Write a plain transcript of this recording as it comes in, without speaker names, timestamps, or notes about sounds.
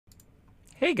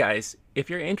Hey guys, if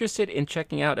you're interested in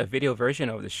checking out a video version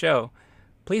of the show,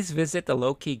 please visit the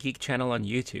Low Key Geek channel on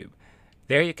YouTube.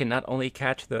 There you can not only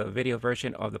catch the video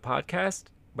version of the podcast,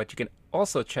 but you can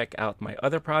also check out my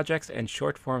other projects and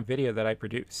short form video that I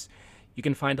produce. You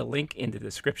can find a link in the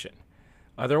description.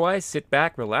 Otherwise, sit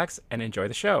back, relax, and enjoy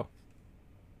the show.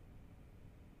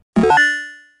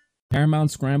 Paramount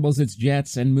scrambles its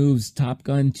jets and moves Top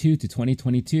Gun 2 to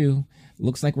 2022.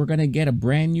 Looks like we're going to get a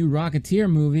brand new Rocketeer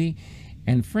movie.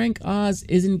 And Frank Oz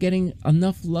isn't getting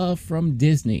enough love from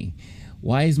Disney.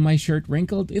 Why is my shirt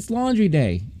wrinkled? It's laundry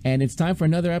day. And it's time for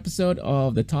another episode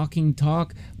of the Talking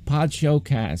Talk Pod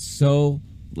Showcast. So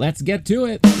let's get to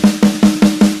it.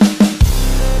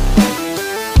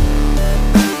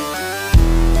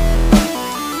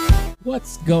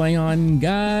 What's going on,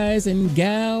 guys and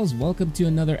gals? Welcome to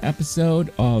another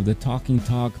episode of the Talking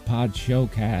Talk Pod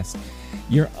Showcast,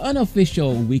 your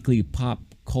unofficial weekly pop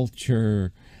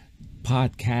culture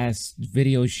podcast,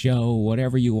 video show,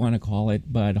 whatever you want to call it.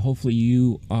 But hopefully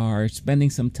you are spending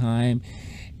some time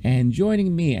and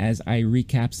joining me as I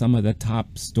recap some of the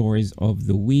top stories of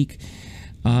the week.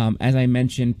 As I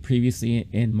mentioned previously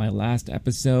in my last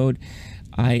episode,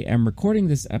 I am recording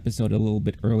this episode a little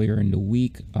bit earlier in the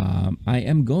week. I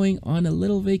am going on a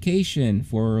little vacation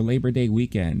for Labor Day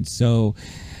weekend. So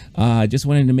just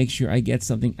wanted to make sure I get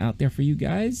something out there for you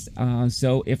guys.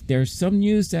 So if there's some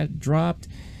news that dropped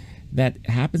that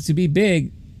happens to be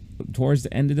big towards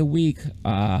the end of the week,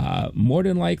 more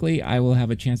than likely I will have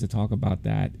a chance to talk about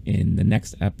that in the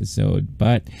next episode.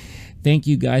 But thank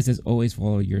you guys as always for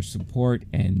all your support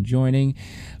and joining.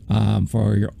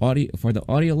 For the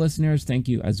audio listeners, thank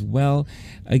you as well.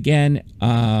 Again,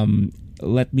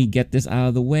 let me get this out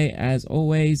of the way as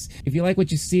always. If you like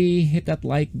what you see, hit that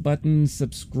like button,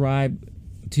 subscribe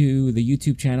to the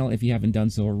YouTube channel if you haven't done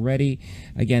so already.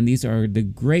 Again, these are the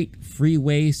great free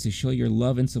ways to show your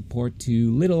love and support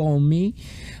to little old me.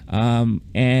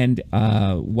 And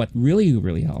what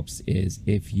really helps is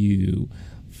if you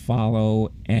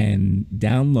follow and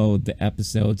download the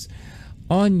episodes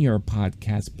on your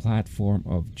podcast platform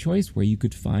of choice, where you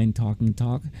could find Talking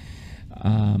Talk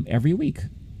every week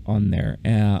on there,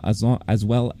 as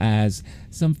well as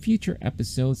some future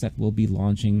episodes that will be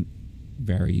launching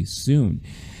very soon.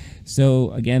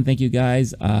 So again, thank you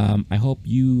guys. I hope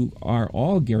you are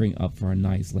all gearing up for a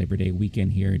nice Labor Day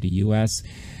weekend here in the US.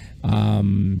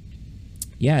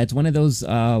 Yeah, it's one of those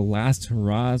last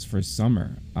hurrahs for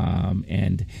summer.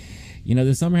 And you know,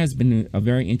 the summer has been a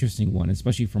very interesting one,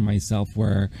 especially for myself,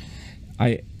 where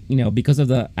because of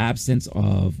the absence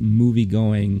of movie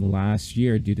going last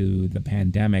year due to the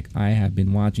pandemic, I have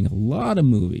been watching a lot of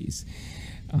movies.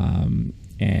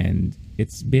 And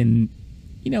it's been,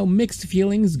 mixed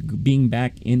feelings being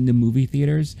back in the movie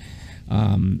theaters.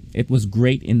 It was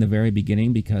great in the very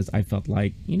beginning because I felt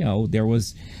like, there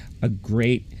was a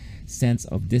great sense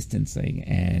of distancing,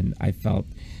 and I felt,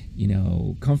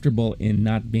 comfortable in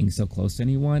not being so close to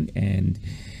anyone. And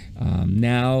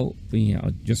now,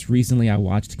 just recently I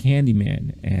watched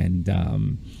Candyman, and,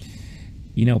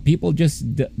 people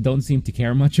just don't seem to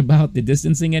care much about the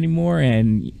distancing anymore.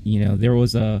 And, there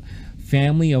was a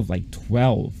family of like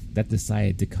 12 that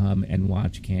decided to come and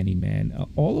watch Candyman,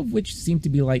 all of which seemed to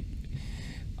be like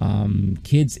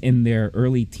kids in their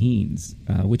early teens,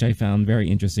 which I found very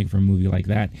interesting for a movie like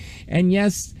that. And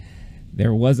yes,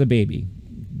 there was a baby.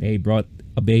 They brought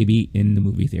a baby in the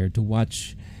movie theater to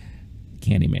watch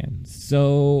Candyman.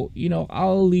 So,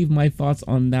 I'll leave my thoughts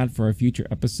on that for a future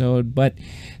episode. But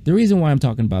the reason why I'm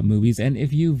talking about movies, and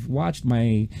if you've watched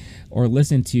or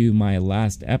listened to my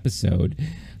last episode,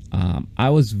 I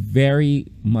was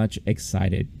very much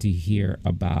excited to hear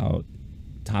about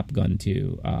Top Gun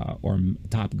 2, or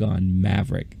Top Gun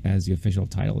Maverick, as the official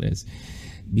title is,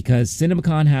 because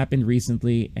CinemaCon happened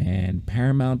recently and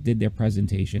Paramount did their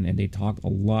presentation and they talked a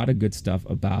lot of good stuff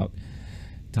about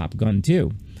Top Gun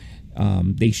 2.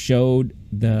 They showed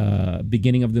the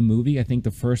beginning of the movie, I think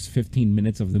the first 15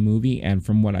 minutes of the movie, and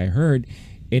from what I heard,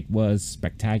 it was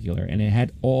spectacular and it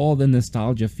had all the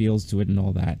nostalgia feels to it and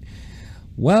all that.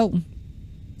 Well,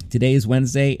 today is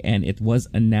Wednesday and it was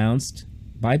announced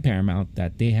by Paramount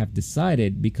that they have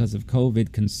decided, because of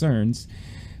COVID concerns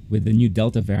with the new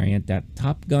Delta variant, that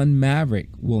Top Gun Maverick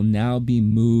will now be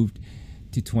moved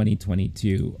to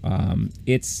 2022.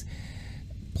 Its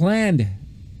planned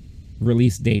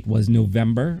release date was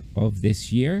November of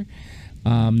this year,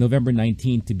 November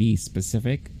 19th to be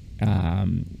specific.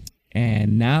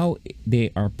 And now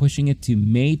they are pushing it to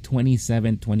May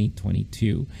 27,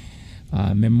 2022,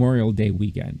 Memorial Day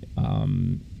weekend.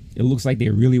 It looks like they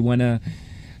really want to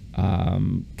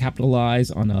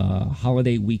capitalize on a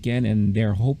holiday weekend, and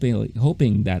they're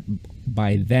hoping that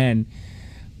by then,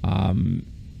 um,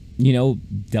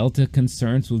 Delta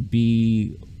concerns would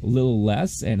be a little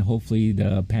less, and hopefully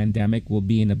the pandemic will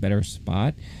be in a better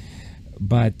spot.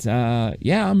 But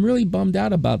yeah, I'm really bummed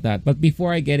out about that. But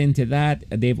before I get into that,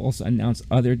 they've also announced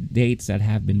other dates that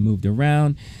have been moved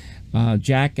around.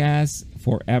 Jackass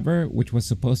Forever, which was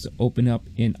supposed to open up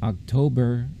in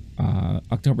October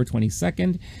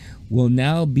 22nd, will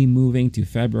now be moving to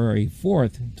February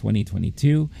 4th,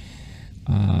 2022.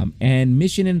 And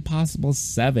Mission Impossible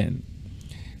 7,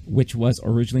 which was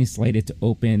originally slated to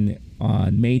open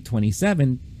on May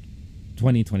 27,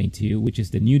 2022, which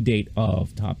is the new date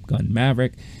of Top Gun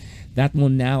Maverick, that will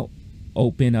now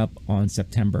open up on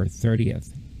September 30th,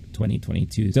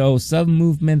 2022. So some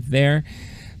movement there.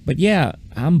 But yeah,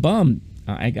 I'm bummed.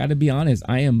 I gotta be honest,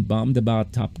 I am bummed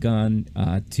about Top Gun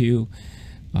 2,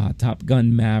 Top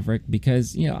Gun Maverick,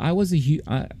 because I was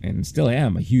and still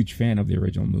am a huge fan of the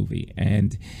original movie,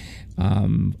 and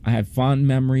I have fond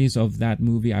memories of that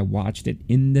movie. I watched it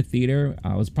in the theater.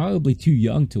 I was probably too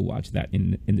young to watch that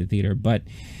in the theater, but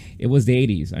it was the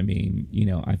 80s. I mean,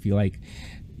 I feel like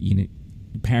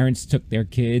parents took their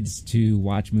kids to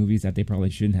watch movies that they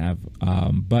probably shouldn't have,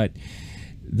 but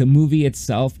the movie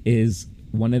itself is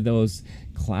one of those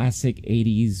classic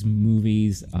 80s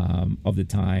movies of the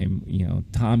time.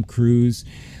 Tom Cruise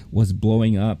was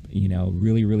blowing up,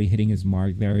 really, really hitting his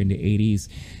mark there in the 80s.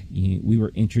 We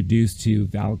were introduced to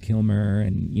Val Kilmer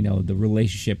and, the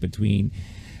relationship between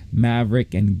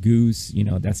Maverick and Goose,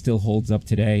 that still holds up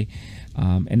today.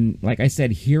 And like I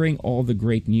said, hearing all the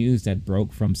great news that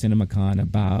broke from CinemaCon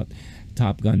about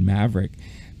Top Gun Maverick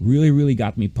really, really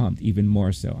got me pumped even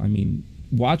more so. I mean,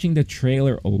 watching the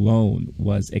trailer alone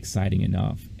was exciting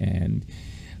enough, and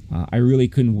I really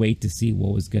couldn't wait to see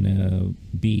what was gonna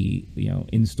be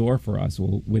in store for us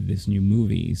with this new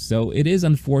movie. So it is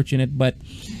unfortunate, but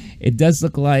it does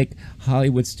look like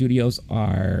Hollywood studios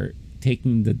are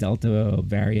taking the Delta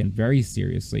variant very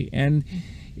seriously. And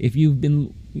if you've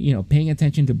been paying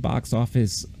attention to box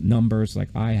office numbers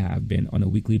like I have been on a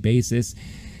weekly basis,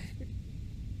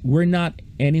 we're not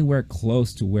anywhere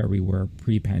close to where we were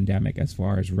pre-pandemic as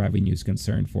far as revenue is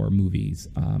concerned for movies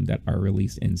that are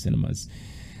released in cinemas.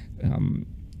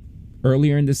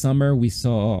 Earlier in the summer, we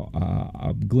saw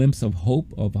a glimpse of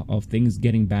hope of things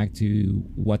getting back to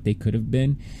what they could have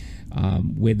been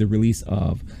with the release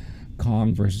of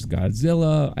Kong versus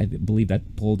Godzilla. I believe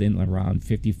that pulled in around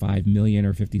 55 million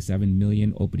or 57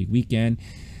 million opening weekend.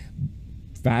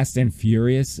 Fast and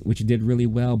Furious, which did really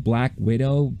well. Black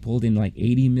Widow pulled in like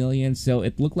 80 million. So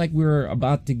it looked like we were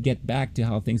about to get back to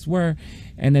how things were.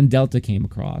 And then Delta came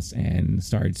across and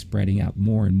started spreading out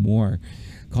more and more,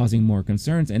 causing more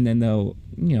concerns. And then the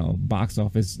box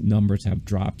office numbers have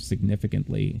dropped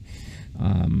significantly.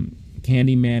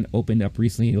 Candyman opened up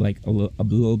recently like a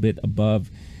little bit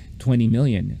above 20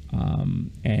 million.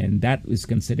 And that is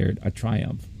considered a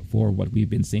triumph for what we've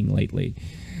been seeing lately.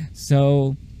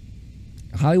 So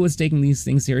Hollywood's taking these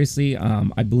things seriously.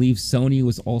 I believe Sony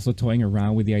was also toying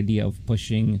around with the idea of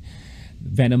pushing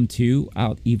Venom 2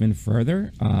 out even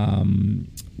further.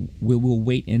 We will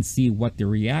wait and see what the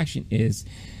reaction is,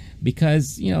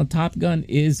 because Top Gun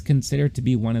is considered to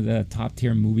be one of the top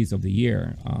tier movies of the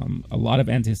year. A lot of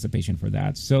anticipation for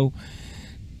that. So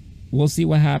we'll see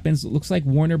what happens. It looks like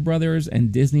Warner Brothers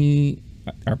and Disney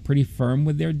are pretty firm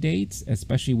with their dates,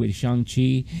 especially with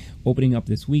Shang-Chi opening up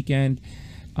this weekend.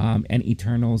 And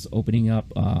Eternals opening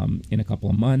up in a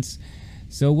couple of months.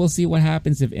 So we'll see what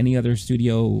happens if any other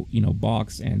studio,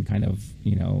 balks and kind of,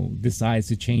 decides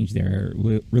to change their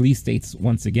release dates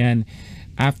once again.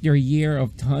 After a year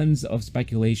of tons of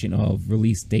speculation of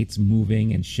release dates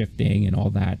moving and shifting and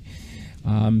all that.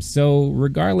 So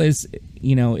regardless,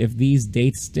 if these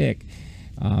dates stick,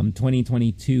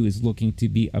 2022 is looking to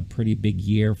be a pretty big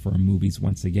year for movies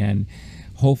once again.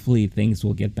 Hopefully things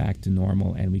will get back to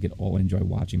normal and we could all enjoy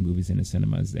watching movies in the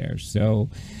cinemas there. So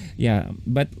yeah,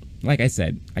 but like I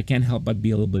said, I can't help but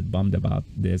be a little bit bummed about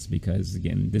this, because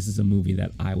again, this is a movie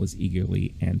that I was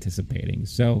eagerly anticipating.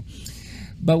 So,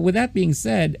 but with that being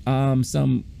said,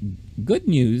 some good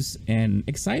news and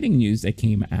exciting news that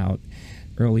came out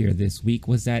earlier this week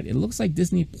was that it looks like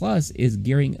Disney Plus is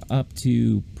gearing up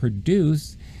to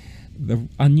produce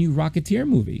a new Rocketeer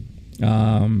movie.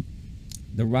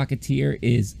 The Rocketeer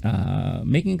is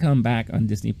making a comeback on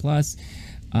Disney Plus.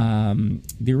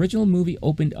 The original movie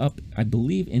opened up, I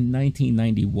believe, in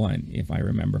 1991, if I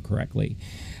remember correctly.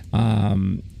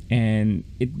 And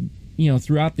it,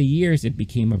 throughout the years, it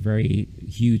became a very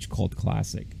huge cult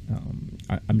classic.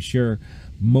 I'm sure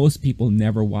most people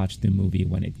never watched the movie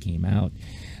when it came out.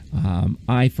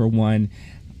 I, for one,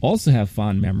 also have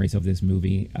fond memories of this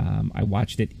movie. I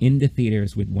watched it in the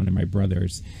theaters with one of my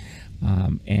brothers,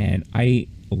 and I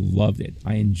loved it.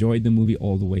 I enjoyed the movie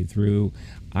all the way through.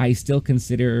 I still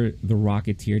consider The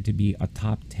Rocketeer to be a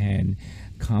top 10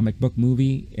 comic book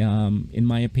movie, in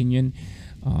my opinion.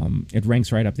 It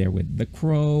ranks right up there with The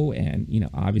Crow and,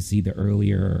 obviously the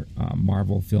earlier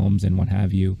Marvel films and what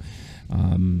have you.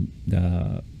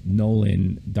 The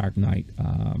Nolan Dark Knight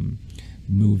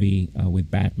movie with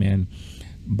Batman.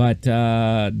 But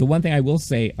the one thing I will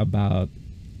say about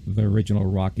the original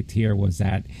Rocketeer was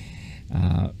that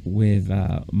with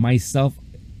myself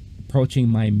approaching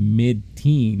my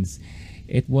mid-teens,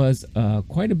 it was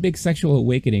quite a big sexual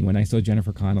awakening when I saw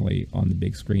Jennifer Connelly on the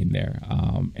big screen there,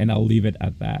 and I'll leave it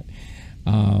at that.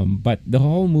 But the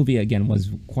whole movie, again, was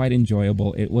quite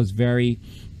enjoyable. It was very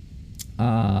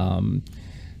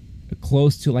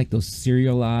close to like those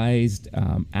serialized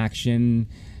action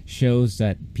shows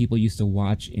that people used to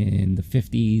watch in the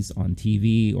 50s on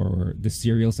TV, or the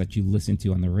serials that you listen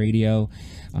to on the radio.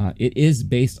 It is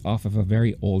based off of a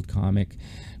very old comic,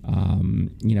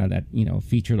 that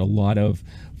featured a lot of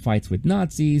fights with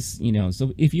Nazis.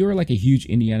 So if you're like a huge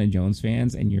Indiana Jones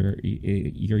fans and you're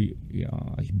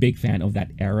a big fan of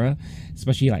that era,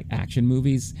 especially like action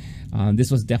movies, this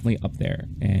was definitely up there.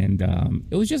 And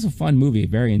it was just a fun movie,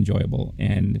 very enjoyable.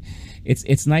 And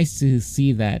it's nice to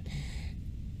see that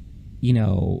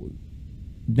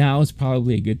now is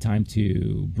probably a good time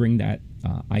to bring that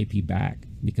IP back,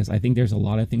 because I think there's a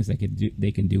lot of things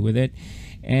they can do with it.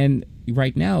 And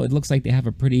right now it looks like they have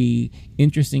a pretty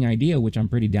interesting idea, which I'm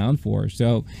pretty down for.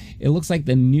 So it looks like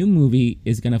the new movie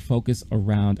is going to focus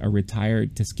around a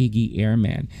retired Tuskegee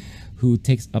Airman who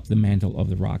takes up the mantle of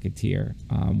the Rocketeer,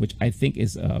 which I think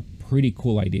is a pretty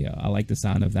cool idea. I like the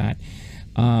sound of that.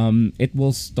 It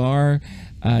will star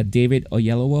David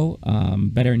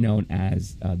Oyelowo, better known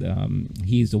as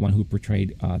he's the one who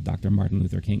portrayed Dr. Martin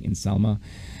Luther King in Selma.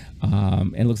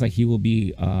 And it looks like he will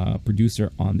be a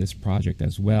producer on this project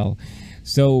as well.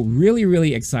 So really,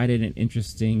 really excited and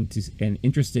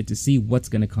interested to see what's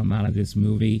going to come out of this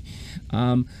movie.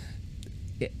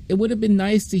 It would have been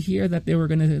nice to hear that they were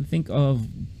going to think of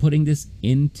putting this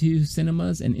into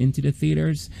cinemas and into the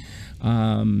theaters.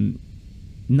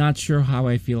 Not sure how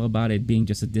I feel about it being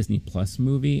just a Disney Plus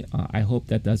movie. I hope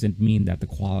that doesn't mean that the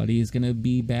quality is going to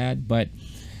be bad, but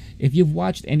if you've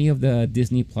watched any of the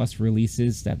Disney Plus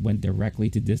releases that went directly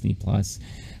to Disney Plus,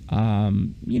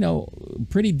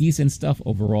 pretty decent stuff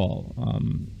overall.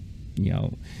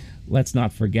 Let's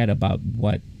not forget about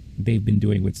what they've been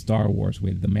doing with Star Wars,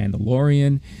 with The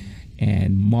Mandalorian,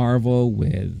 and Marvel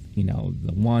with,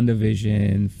 the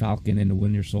WandaVision, Falcon and the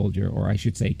Winter Soldier, or I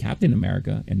should say Captain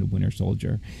America and the Winter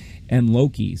Soldier, and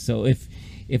Loki. So if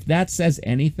that says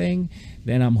anything,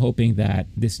 then I'm hoping that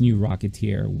this new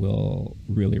Rocketeer will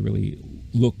really, really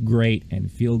look great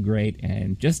and feel great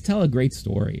and just tell a great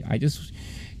story. I just,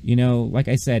 like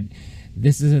I said,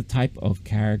 this is a type of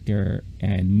character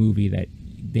and movie that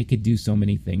they could do so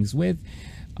many things with.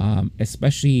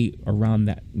 Especially around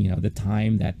that, the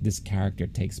time that this character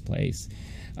takes place,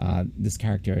 this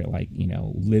character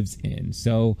lives in.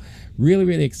 So really,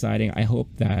 really exciting. I hope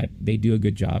that they do a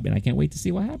good job, and I can't wait to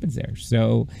see what happens there.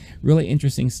 So really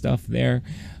interesting stuff there.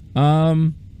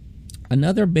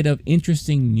 Another bit of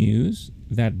interesting news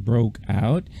that broke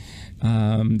out,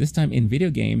 this time in video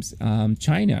games,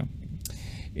 China.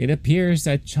 It appears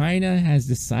that China has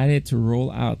decided to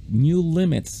roll out new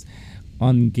limits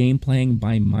on game playing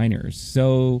by minors.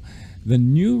 So the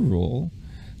new rule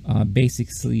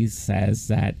basically says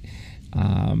that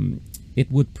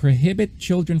it would prohibit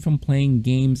children from playing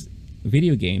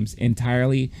video games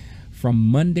entirely from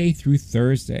Monday through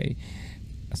Thursday.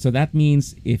 So that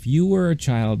means if you were a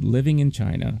child living in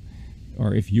China,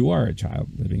 or if you are a child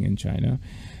living in China,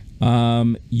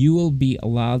 you will be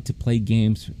allowed to play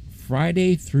games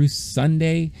Friday through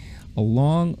Sunday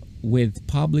along with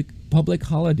public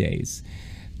holidays,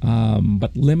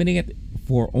 but limiting it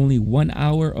for only 1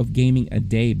 hour of gaming a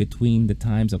day between the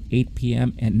times of 8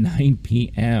 p.m. and 9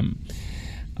 p.m.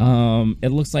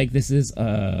 It looks like this is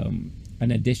an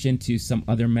addition to some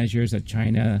other measures that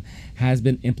China has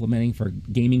been implementing for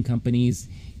gaming companies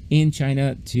in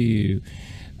China to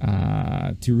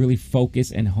really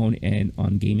focus and hone in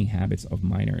on gaming habits of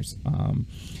minors.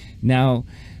 Now,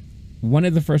 one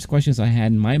of the first questions I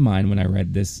had in my mind when I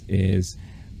read this is,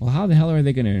 well, how the hell are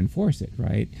they going to enforce it,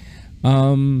 right?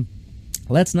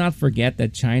 Let's not forget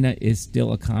that China is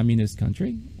still a communist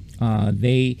country.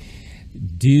 They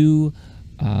do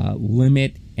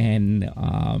limit and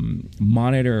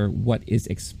monitor what is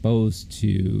exposed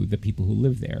to the people who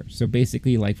live there. So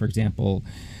basically, like, for example,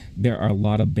 there are a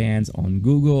lot of bans on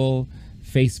Google,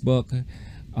 Facebook.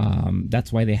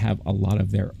 That's why they have a lot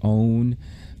of their own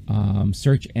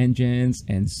search engines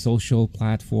and social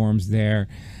platforms there.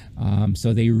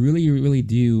 So they really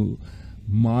do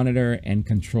monitor and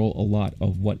control a lot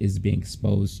of what is being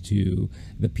exposed to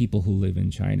the people who live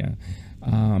in China.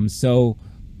 So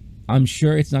I'm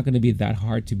sure it's not going to be that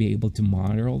hard to be able to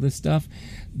monitor all this stuff.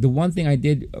 The one thing I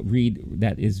did read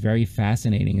that is very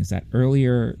fascinating is that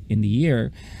earlier in the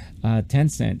year,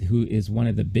 Tencent, who is one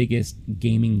of the biggest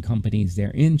gaming companies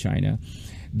there in China,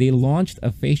 they launched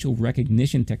a facial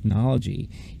recognition technology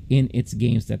in its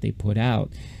games that they put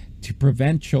out to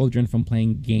prevent children from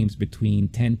playing games between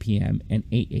 10 p.m. and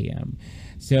 8 a.m.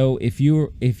 So if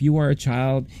you are a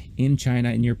child in China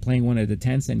and you're playing one of the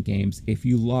Tencent games, if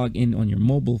you log in on your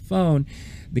mobile phone,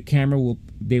 the camera will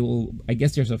I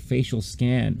guess there's a facial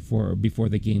scan before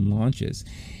the game launches,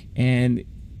 and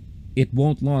it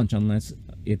won't launch unless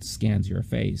it scans your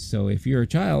face. So if you're a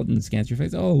child and it scans your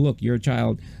face, oh look, you're a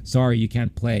child, sorry, you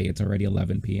can't play, it's already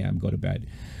 11 p.m., go to bed.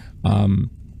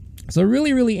 So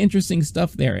really interesting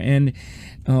stuff there. And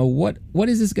what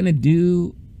is this going to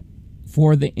do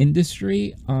for the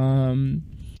industry?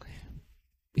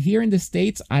 Here in the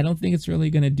States, I don't think it's really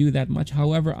going to do that much.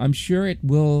 However, I'm sure it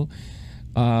will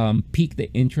pique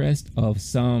the interest of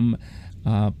some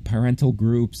parental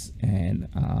groups and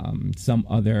some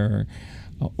other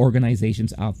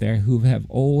organizations out there who have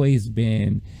always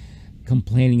been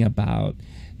complaining about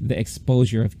the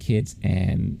exposure of kids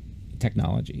and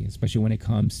technology, especially when it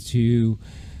comes to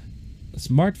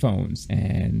smartphones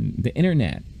and the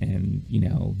internet and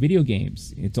video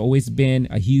games. It's always been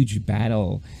a huge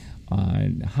battle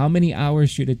on how many hours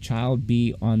should a child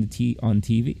be on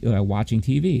TV watching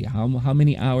TV. How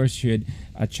many hours should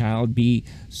a child be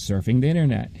surfing the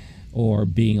internet or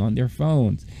being on their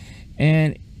phones?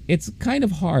 And it's kind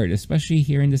of hard, especially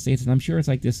here in the States, and I'm sure it's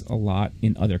like this a lot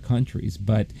in other countries.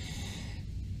 But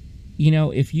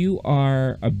if you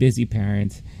are a busy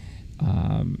parent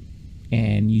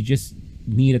and you just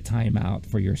need a timeout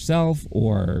for yourself,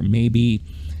 or maybe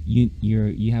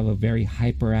you have a very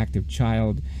hyperactive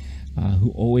child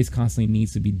who always constantly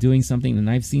needs to be doing something, and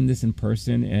I've seen this in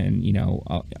person, and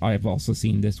I've also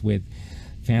seen this with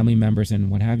family members and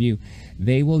what have you,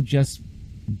 they will just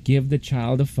give the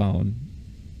child a phone,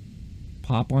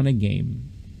 pop on a game,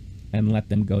 and let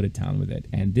them go to town with it.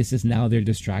 And this is now their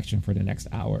distraction for the next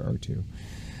hour or two.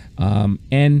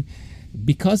 And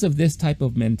because of this type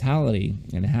of mentality,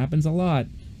 and it happens a lot,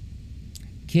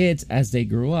 kids, as they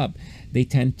grow up, they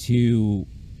tend to,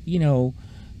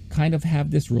 kind of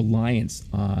have this reliance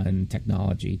on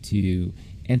technology to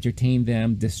entertain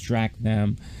them, distract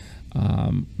them.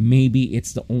 Maybe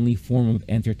it's the only form of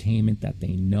entertainment that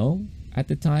they know at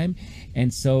the time.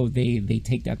 And so they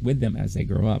take that with them as they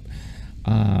grow up.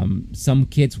 Some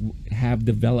kids have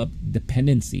developed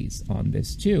dependencies on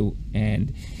this too,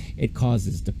 and it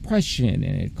causes depression,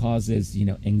 and it causes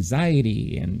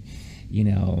anxiety and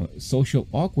social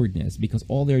awkwardness, because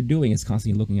all they're doing is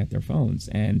constantly looking at their phones.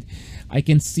 And I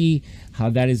can see how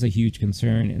that is a huge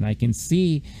concern, and I can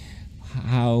see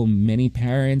how many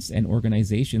parents and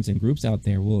organizations and groups out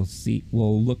there will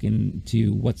look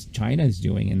into what China is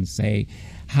doing and say,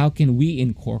 how can we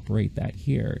incorporate that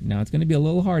here? Now, it's going to be a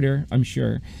little harder, I'm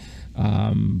sure,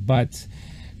 but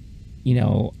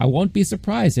I won't be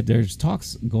surprised if there's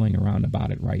talks going around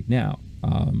about it right now.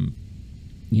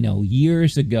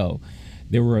 Years ago,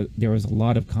 there was a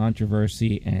lot of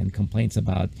controversy and complaints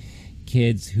about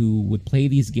kids who would play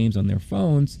these games on their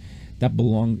phones that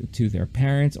belong to their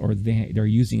parents, or they're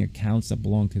using accounts that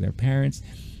belong to their parents,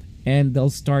 and they'll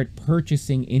start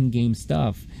purchasing in-game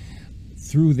stuff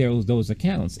through those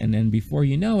accounts. And then before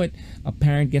you know it, a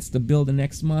parent gets the bill the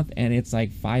next month, and it's like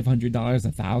 $500,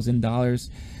 $1,000,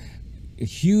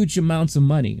 huge amounts of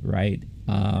money, right?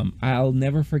 I'll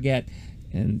never forget,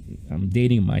 and I'm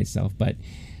dating myself,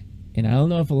 and I don't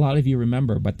know if a lot of you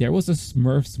remember, but there was a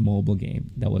Smurfs mobile game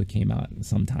that came out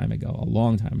some time ago, a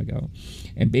long time ago.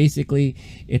 And basically,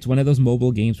 it's one of those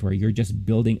mobile games where you're just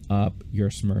building up your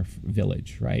Smurf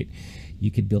village, right?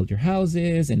 You could build your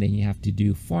houses, and then you have to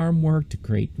do farm work to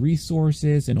create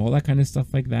resources and all that kind of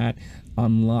stuff like that.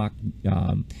 Unlock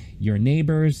your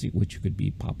neighbors, which could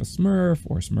be Papa Smurf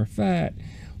or Smurfette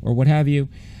or what have you.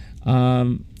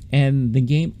 And the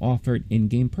game offered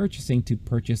in-game purchasing to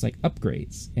purchase like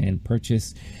upgrades and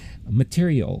purchase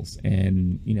materials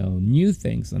and new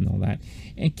things and all that.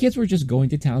 And kids were just going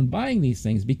to town buying these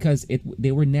things because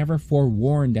they were never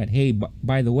forewarned that, hey,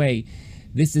 by the way,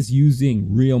 this is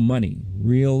using real money,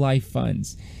 real life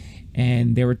funds.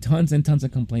 And there were tons and tons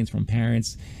of complaints from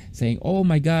parents saying, oh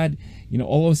my God,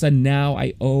 all of a sudden now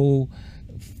I owe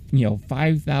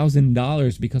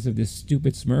 $5,000 because of this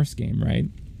stupid Smurfs game, right?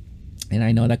 And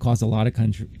I know that caused a lot of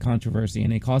controversy,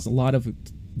 and it caused a lot of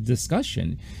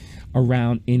discussion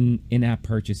around in-app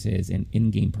purchases and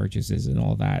in-game purchases and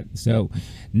all that. So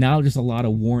now there's a lot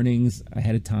of warnings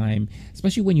ahead of time,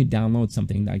 especially when you download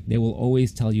something. Like, they will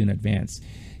always tell you in advance,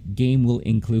 game will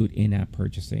include in-app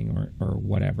purchasing or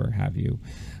whatever have you,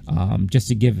 just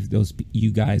to give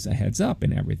you guys a heads up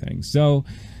and everything. So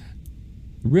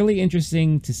really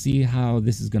interesting to see how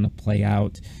this is going to play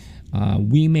out.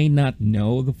 We may not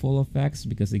know the full effects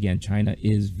because, again, China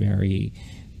is very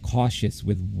cautious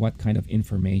with what kind of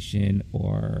information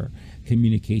or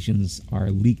communications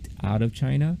are leaked out of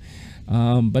China.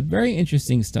 But very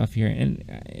interesting stuff here. And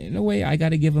in a way, I got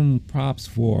to give them props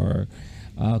for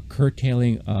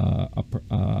curtailing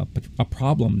a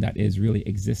problem that is really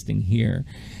existing here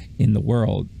in the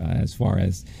world, as far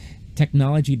as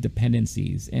technology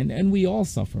dependencies. And we all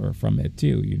suffer from it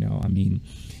too, I mean,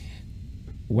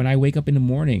 when I wake up in the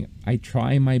morning, I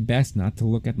try my best not to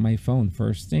look at my phone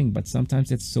first thing, but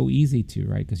sometimes it's so easy to,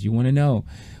 right? Because you want to know,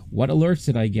 what alerts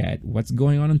did I get? What's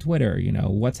going on Twitter?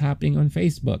 What's happening on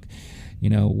Facebook?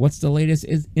 What's the latest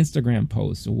Instagram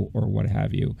post or what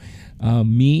have you?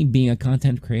 Me being a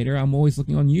content creator, I'm always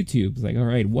looking on YouTube. It's like, all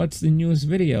right, what's the newest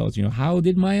videos? How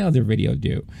did my other video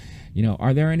do?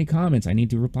 Are there any comments? I need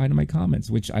to reply to my comments,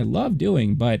 which I love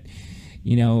doing. But,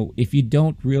 if you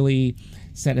don't really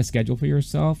set a schedule for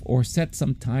yourself or set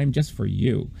some time just for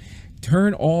you,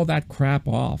 turn all that crap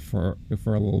off for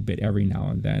a little bit every now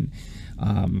and then.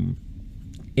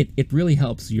 It really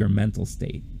helps your mental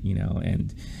state,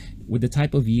 and with the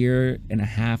type of year and a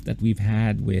half that we've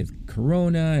had with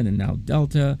Corona and now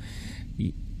Delta,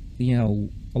 a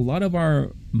lot of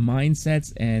our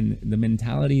mindsets and the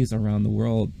mentalities around the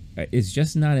world is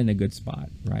just not in a good spot,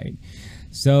 right?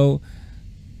 So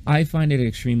I find it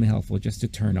extremely helpful just to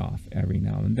turn off every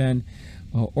now and then,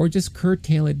 or just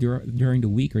curtail it during the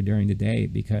week or during the day,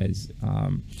 because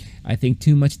I think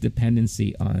too much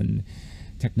dependency on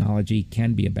technology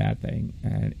can be a bad thing.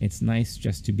 And it's nice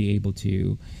just to be able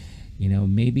to,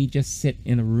 maybe just sit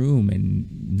in a room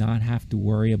and not have to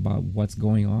worry about what's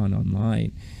going on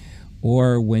online.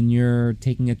 Or when you're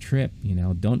taking a trip,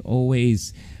 don't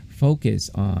always focus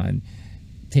on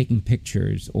taking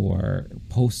pictures or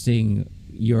posting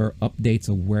your updates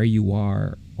of where you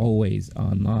are always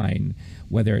online,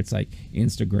 whether it's like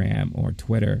Instagram or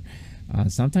Twitter.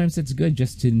 Sometimes it's good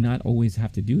just to not always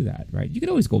have to do that, right? You can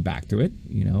always go back to it,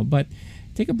 but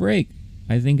take a break.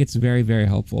 I think it's very, very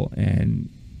helpful. And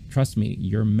trust me,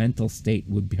 your mental state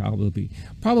would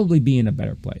probably be in a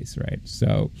better place, right?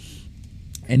 So,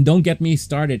 and don't get me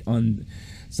started on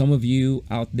some of you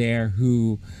out there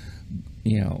who,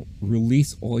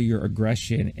 release all your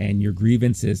aggression and your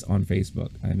grievances on Facebook.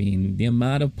 I mean, the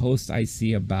amount of posts I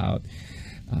see about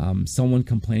someone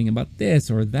complaining about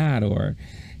this or that, or,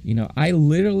 I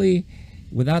literally,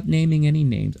 without naming any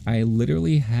names, I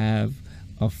literally have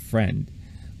a friend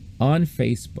on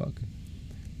Facebook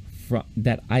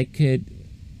that I could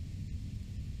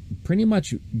pretty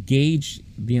much gauge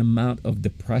the amount of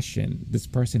depression this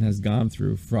person has gone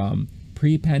through from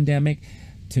pre-pandemic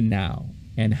to now,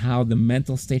 and how the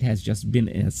mental state has just been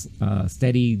in a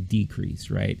steady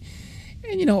decrease, right?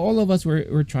 And, all of us,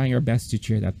 we're trying our best to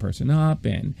cheer that person up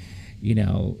and,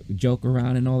 joke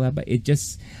around and all that, but it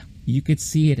just, you could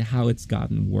see it, how it's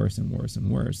gotten worse and worse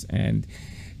and worse. And,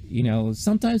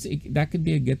 sometimes that could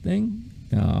be a good thing,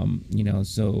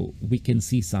 so we can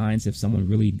see signs if someone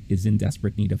really is in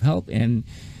desperate need of help. And,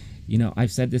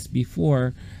 I've said this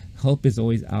before, help is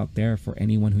always out there for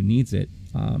anyone who needs it.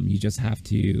 You just have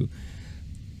to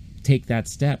take that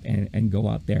step and go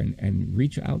out there and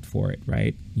reach out for it,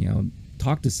 right?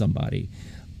 Talk to somebody,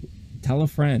 tell a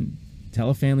friend,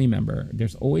 tell a family member.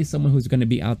 There's always someone who's going to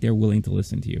be out there willing to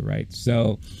listen to you, right?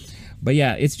 So, but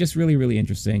yeah, it's just really, really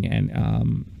interesting.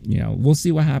 And, we'll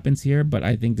see what happens here, but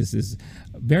I think this is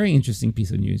a very interesting piece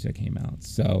of news that came out.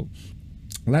 So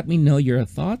let me know your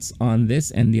thoughts on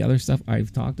this and the other stuff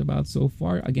I've talked about so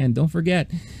far. Again, don't forget,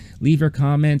 leave your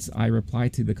comments. I reply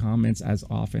to the comments as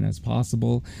often as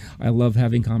possible. I love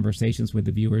having conversations with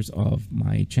the viewers of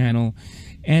my channel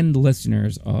and the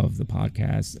listeners of the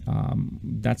podcast.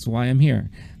 That's why I'm here,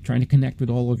 trying to connect with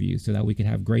all of you so that we can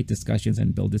have great discussions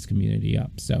and build this community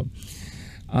up. So,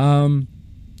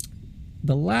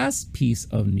 the last piece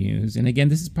of news, and again,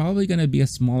 this is probably going to be a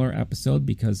smaller episode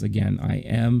because, again, I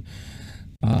am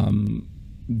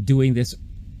doing this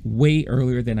way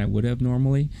earlier than I would have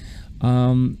normally.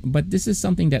 But this is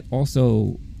something that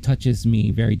also touches me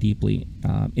very deeply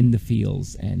in the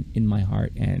feels and in my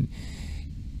heart. And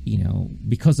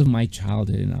because of my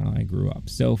childhood and how I grew up.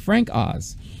 So Frank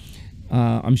Oz.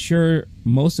 I'm sure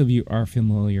most of you are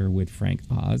familiar with Frank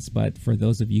Oz, but for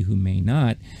those of you who may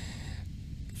not,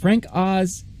 Frank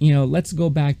Oz, let's go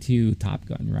back to Top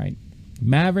Gun, right?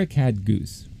 Maverick had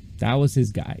Goose. That was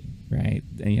his guy, right?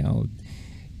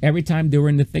 Every time they were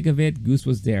in the thick of it, Goose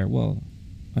was there. Well,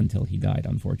 until he died,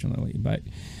 unfortunately. But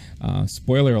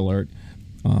spoiler alert.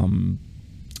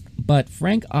 But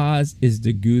Frank Oz is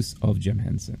the Goose of Jim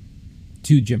Henson.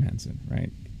 To Jim Henson,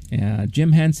 right?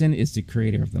 Jim Henson is the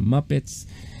creator of the Muppets.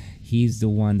 He's the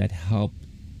one that helped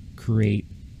create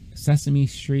Sesame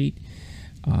Street.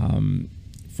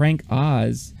 Frank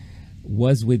Oz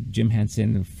was with Jim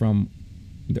Henson from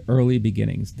the early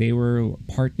beginnings. They were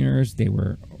partners.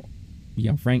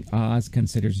 Frank Oz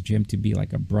considers Jim to be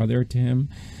like a brother to him.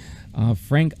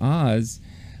 Frank Oz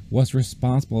was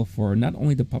responsible for not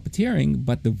only the puppeteering,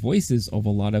 but the voices of a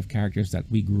lot of characters that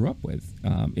we grew up with.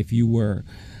 If you were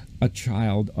a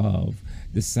child of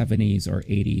the 70s or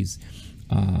 80s,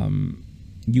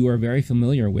 you are very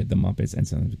familiar with the Muppets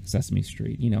and Sesame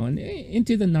Street, and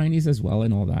into the 90s as well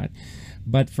and all that.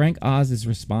 But Frank Oz is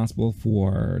responsible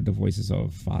for the voices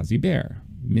of Fozzie Bear,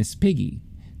 Miss Piggy,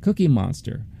 Cookie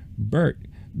Monster, Bert,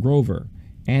 Grover,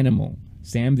 Animal,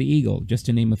 Sam the Eagle, just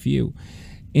to name a few.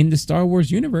 In the Star Wars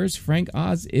universe, Frank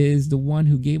Oz is the one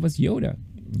who gave us Yoda.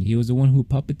 He was the one who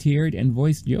puppeteered and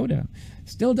voiced Yoda.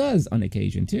 Still does on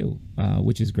occasion too,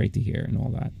 which is great to hear and all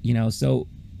that.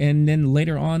 And then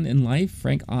later on in life,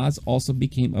 Frank Oz also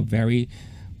became a very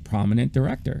prominent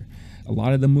director. A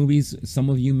lot of the movies some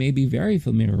of you may be very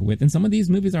familiar with, and some of these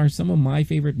movies are some of my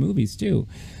favorite movies too.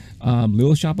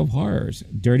 Little Shop of Horrors,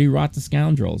 Dirty Rotten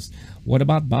Scoundrels, What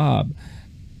About Bob,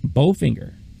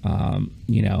 Bowfinger.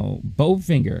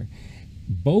 Bowfinger.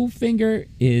 Bowfinger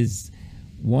is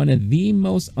one of the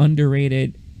most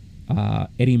underrated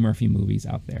Eddie Murphy movies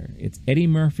out there. It's Eddie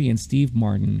Murphy and Steve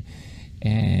Martin.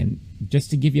 And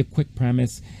just to give you a quick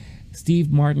premise,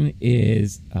 Steve Martin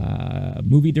is a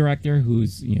movie director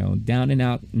who's, down and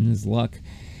out in his luck,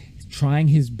 trying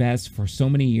his best for so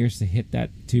many years to hit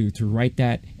that, to write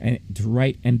that, and to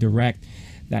write and direct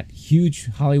that huge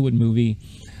Hollywood movie.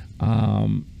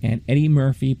 And Eddie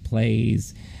Murphy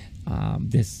plays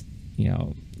this,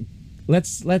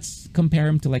 let's compare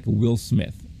him to like a Will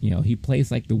Smith. He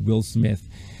plays like the Will Smith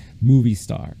movie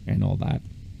star and all that.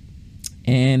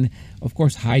 And of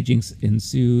course, hijinks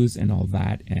ensues and all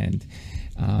that. And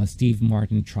Steve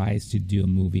Martin tries to do a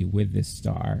movie with this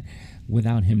star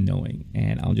without him knowing.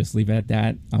 And I'll just leave it at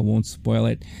that. I won't spoil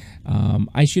it.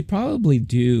 I should probably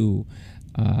do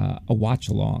a watch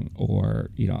along or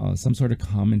some sort of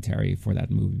commentary for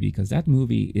that movie, because that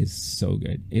movie is so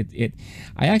good.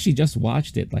 I actually just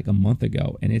watched it like a month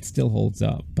ago and it still holds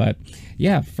up. But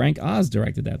yeah, Frank Oz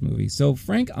directed that movie. So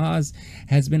Frank Oz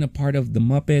has been a part of the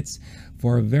Muppets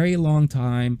for a very long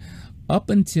time, up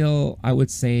until I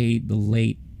would say the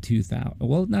late 2000s.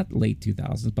 Well, not late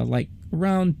 2000s, but like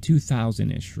around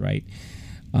 2000-ish, right?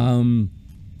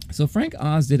 So Frank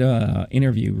Oz did a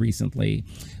interview recently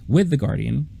with The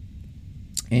Guardian,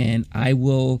 and I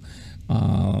will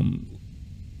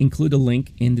include a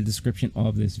link in the description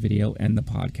of this video and the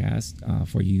podcast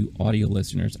for you audio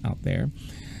listeners out there.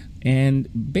 And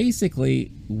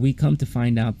basically, we come to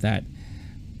find out that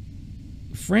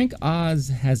Frank Oz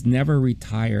has never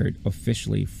retired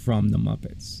officially from the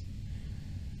Muppets.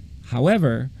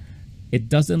 However, it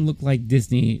doesn't look like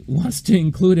Disney wants to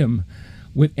include him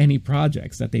with any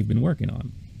projects that they've been working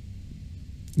on.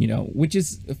 Which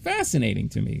is fascinating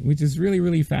to me, which is really,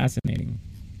 really fascinating.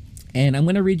 And I'm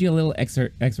going to read you a little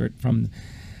excerpt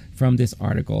from this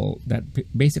article that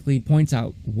basically points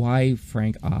out why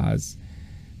Frank Oz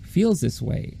feels this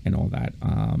way and all that.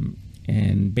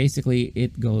 And basically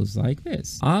it goes like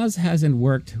this. Oz hasn't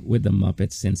worked with the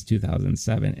Muppets since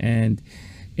 2007, and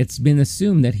it's been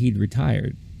assumed that he'd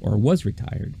retired or was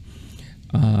retired.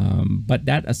 But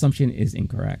that assumption is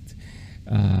incorrect.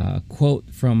 Quote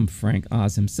from Frank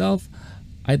Oz himself: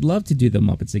 "I'd love to do the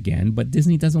Muppets again, but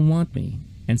Disney doesn't want me,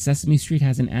 and Sesame Street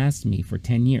hasn't asked me for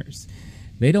 10 years.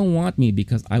 They don't want me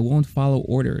because I won't follow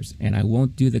orders and I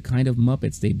won't do the kind of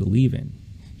Muppets they believe in,"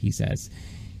 he says.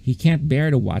 He can't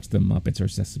bear to watch the Muppets or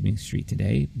Sesame Street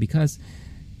today because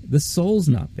the soul's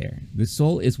not there. The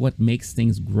soul is what makes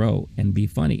things grow and be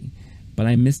funny, but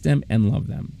I miss them and love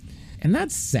them. And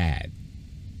that's sad.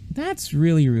 That's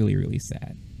really, really, really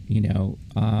sad.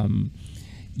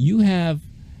 You have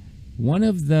one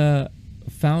of the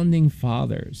founding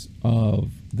fathers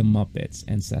of the Muppets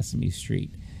and Sesame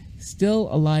Street still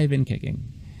alive and kicking.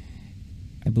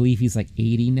 I believe he's like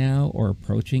 80 now or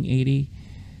approaching 80.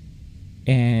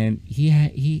 and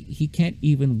he can't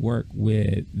even work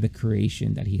with the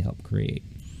creation that he helped create.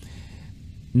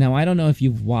 Now, I don't know if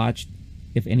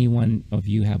anyone of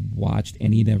you have watched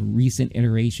any of the recent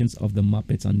iterations of the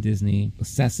Muppets on Disney.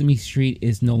 Sesame Street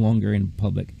is no longer in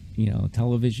public,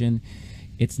 television.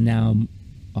 It's now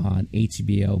on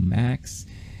HBO Max.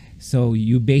 So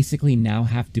you basically now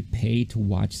have to pay to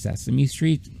watch Sesame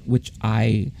Street, which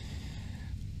I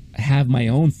have my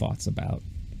own thoughts about.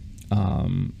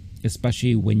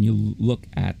 Especially when you look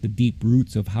at the deep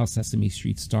roots of how Sesame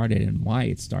Street started and why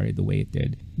it started the way it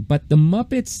did. But the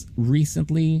Muppets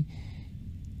recently,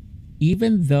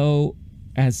 even though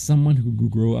as someone who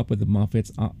grew up with the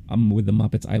Muppets,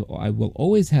 I will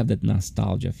always have that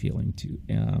nostalgia feeling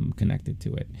connected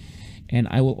to it, and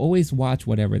I will always watch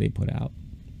whatever they put out.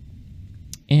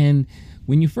 And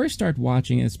when you first start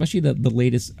watching, especially the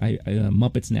latest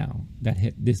Muppets Now that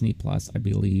hit Disney Plus, I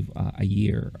believe a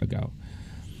year or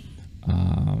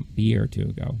two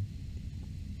ago.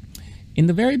 In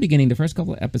the very beginning, the first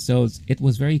couple of episodes, it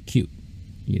was very cute.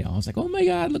 I was like, oh my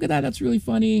God, look at that. That's really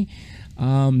funny.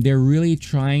 They're really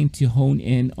trying to hone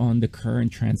in on the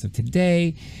current trends of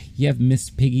today. You have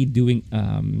Miss Piggy doing,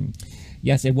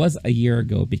 yes, it was a year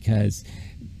ago because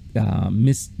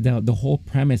the whole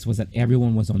premise was that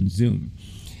everyone was on Zoom.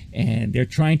 And they're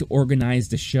trying to organize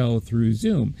the show through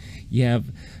Zoom. You have,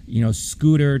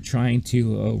 Scooter trying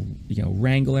to,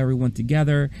 wrangle everyone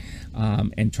together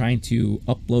and trying to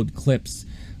upload clips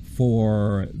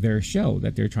for their show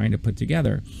that they're trying to put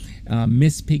together.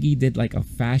 Miss Piggy did like a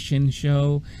fashion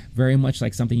show, very much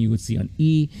like something you would see on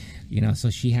E! So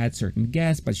she had certain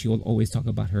guests, but she will always talk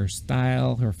about her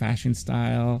style, her fashion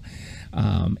style,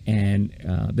 and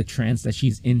the trends that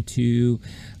she's into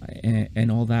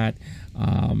and all that.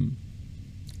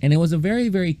 And it was a very,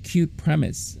 very cute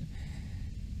premise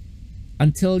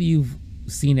until you've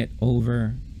seen it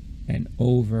over and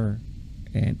over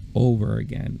and over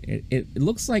again. It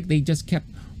looks like they just kept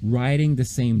writing the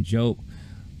same joke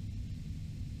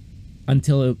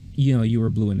until you were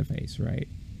blue in the face, right?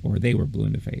 Or they were blue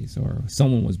in the face, or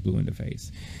someone was blue in the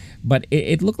face. But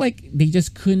it looked like they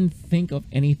just couldn't think of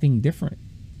anything different,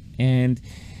 and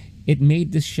it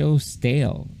made the show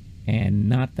stale and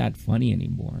not that funny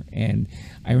anymore. And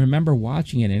I remember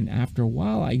watching it, and after a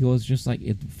while,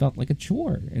 it felt like a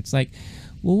chore. It's like,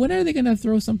 well, when are they going to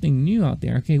throw something new out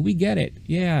there? Okay, we get it.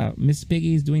 Yeah, Miss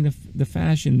Piggy's doing the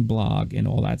fashion blog and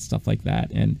all that stuff like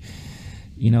that. And,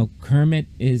 Kermit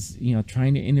is,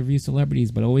 trying to interview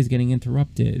celebrities, but always getting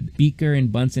interrupted. Beaker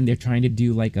and Bunsen, they're trying to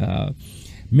do like a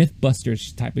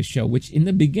Mythbusters type of show, which in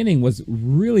the beginning was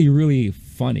really, really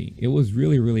funny. It was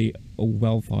really, really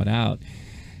well thought out.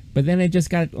 But then it just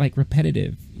got like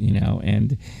repetitive,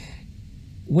 and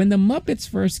when the Muppets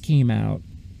first came out,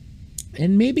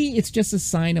 and maybe it's just a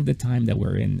sign of the time that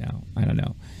we're in now, I don't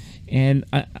know. And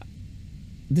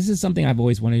this is something I've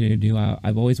always wanted to do.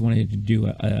 I've always wanted to do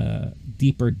a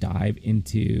deeper dive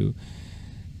into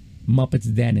Muppets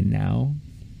then and now.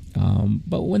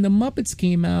 But when the Muppets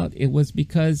came out, it was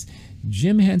because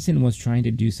Jim Henson was trying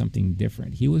to do something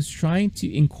different. He was trying to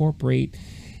incorporate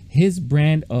his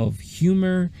brand of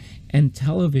humor and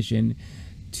television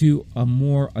to a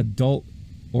more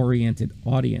adult-oriented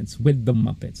audience with the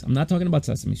Muppets. I'm not talking about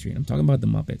Sesame Street. I'm talking about the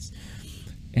Muppets.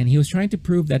 And he was trying to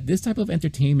prove that this type of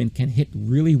entertainment can hit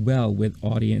really well with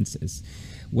audiences,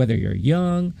 whether you're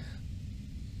young,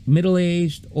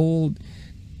 middle-aged, old.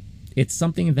 It's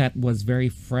something that was very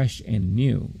fresh and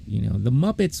new. The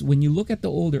Muppets, when you look at the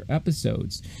older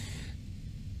episodes,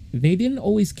 they didn't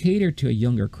always cater to a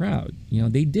younger crowd.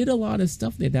 They did a lot of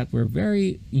stuff that were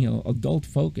very, adult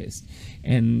focused.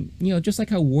 And, just like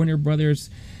how Warner Brothers,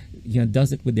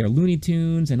 does it with their Looney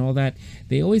Tunes and all that,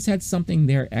 they always had something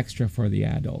there extra for the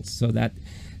adults, so that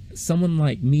someone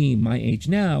like me, my age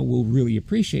now, will really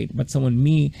appreciate. But someone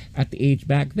me at the age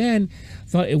back then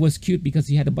thought it was cute because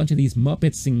he had a bunch of these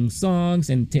Muppets singing songs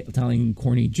and telling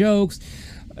corny jokes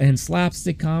and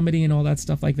slapstick comedy and all that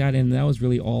stuff like that, and that was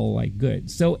really all like good.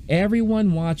 So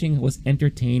everyone watching was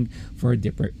entertained for a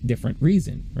different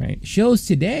reason, right? Shows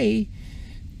today,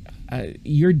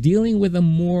 you're dealing with a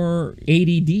more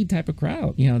ADD type of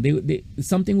crowd. They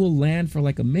something will land for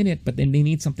like a minute, but then they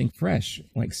need something fresh,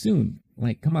 like soon.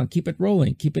 Like, come on, keep it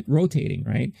rolling, keep it rotating,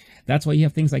 right? That's why you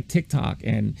have things like TikTok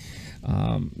and,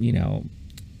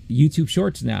 YouTube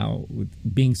Shorts now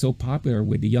being so popular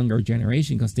with the younger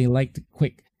generation, because they like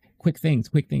quick things.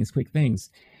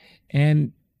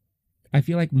 And I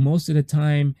feel like most of the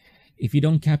time, if you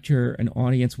don't capture an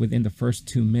audience within the first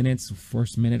 2 minutes,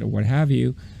 first minute, or what have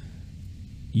you,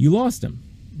 you lost them,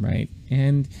 right?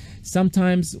 And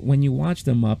sometimes when you watch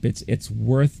the Muppets, it's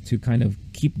worth to kind of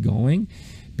keep going,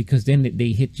 because then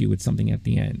they hit you with something at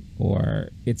the end, or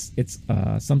it's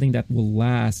something that will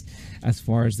last, as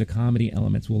far as the comedy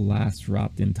elements will last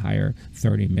throughout the entire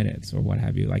 30 minutes or what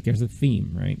have you. Like there's a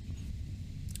theme, right?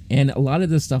 And a lot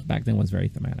of this stuff back then was very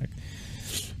thematic.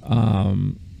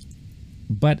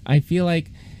 But I feel like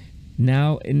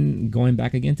now, in going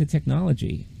back again to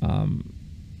technology,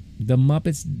 the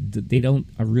Muppets, they don't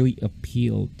really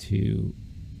appeal to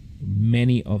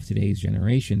many of today's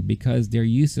generation, because they're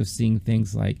used to seeing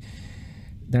things like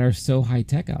that are so high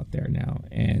tech out there now,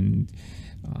 and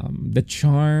the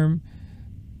charm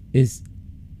is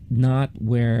not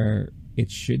where it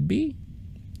should be,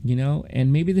 you know.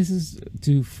 And maybe this is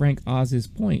to Frank Oz's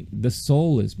point, the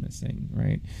soul is missing,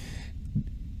 right?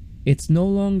 It's no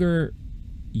longer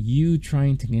you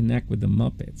trying to connect with the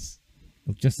Muppets,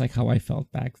 just like how I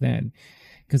felt back then.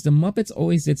 Because the Muppets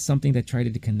always did something that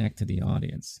tried to connect to the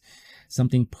audience,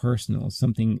 something personal,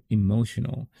 something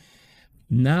emotional.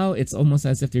 Now it's almost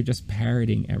as if they're just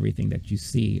parroting everything that you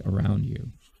see around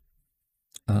you.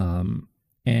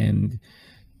 And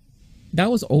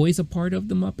that was always a part of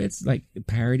the Muppets. Like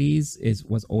parodies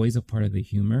was always a part of the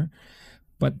humor,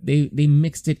 but they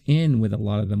mixed it in with a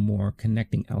lot of the more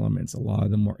connecting elements, a lot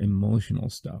of the more emotional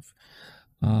stuff.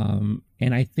 And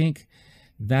I think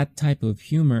that type of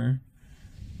humor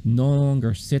no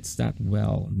longer sits that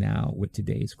well now with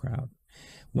today's crowd.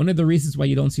 One of the reasons why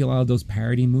you don't see a lot of those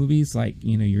parody movies, like,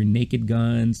 you know, your Naked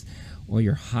Guns or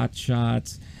your Hot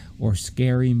Shots or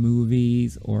scary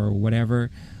movies or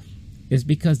whatever, is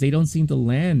because they don't seem to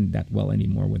land that well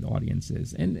anymore with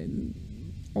audiences. And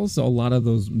also a lot of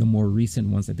those, the more recent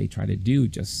ones that they try to do,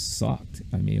 just sucked.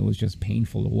 I mean, it was just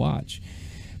painful to watch.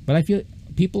 But I feel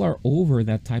people are over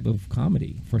that type of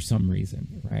comedy for some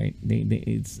reason, right?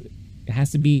 It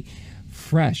has to be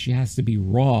fresh. It has to be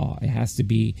raw. It has to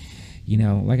be, you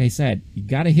know, like I said, you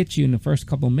got to hit you in the first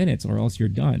couple of minutes or else you're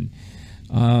done.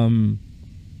 You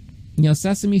know,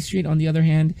 Sesame Street, on the other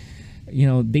hand, you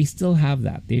know, they still have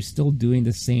that. They're still doing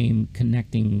the same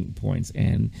connecting points,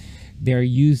 and they're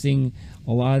using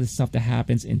a lot of the stuff that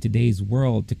happens in today's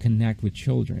world to connect with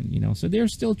children, you know, so they're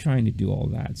still trying to do all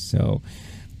that. So,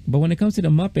 but when it comes to the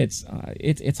Muppets,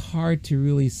 it's hard to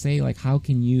really say, like, how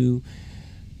can you,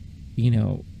 you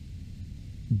know,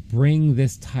 bring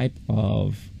this type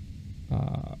of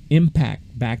impact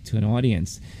back to an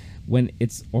audience when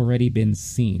it's already been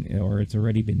seen, or it's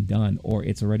already been done, or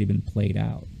it's already been played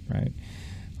out, right?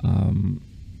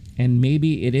 And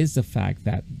maybe it is the fact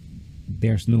that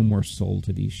there's no more soul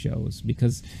to these shows,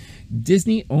 because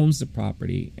Disney owns the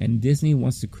property and Disney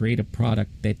wants to create a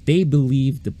product that they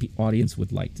believe the audience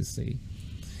would like to see.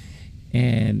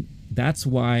 And that's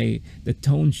why the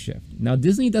tone shift. Now,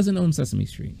 Disney doesn't own Sesame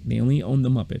Street. They only own the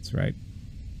Muppets, right?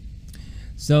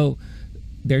 So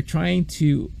they're trying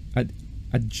to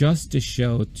adjust the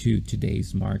show to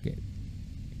today's market.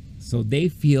 So they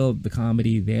feel the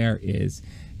comedy there is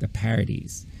the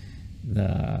parodies,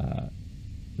 the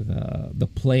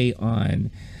play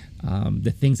on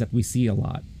the things that we see a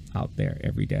lot out there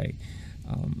every day.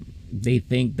 They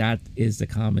think that is the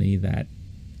comedy that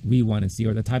we want to see,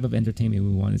 or the type of entertainment we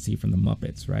want to see from the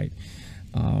Muppets, right?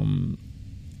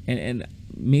 And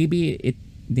maybe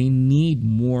they need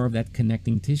more of that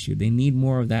connecting tissue. They need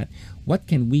more of that. What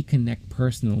can we connect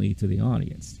personally to the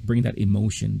audience? Bring that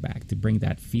emotion back, to bring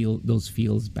that those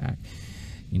feels back.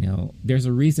 You know, there's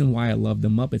a reason why I love the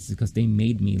Muppets, because they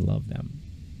made me love them.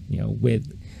 You know,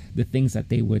 with the things that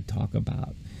they would talk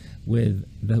about, with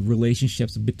the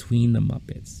relationships between the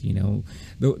Muppets. You know,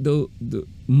 the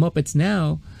Muppets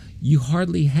now, you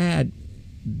hardly had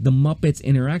the Muppets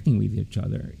interacting with each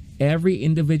other. Every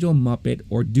individual Muppet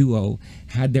or duo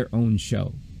had their own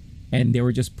show, and they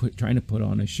were just trying to put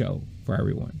on a show for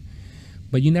everyone.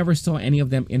 But you never saw any of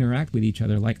them interact with each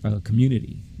other like a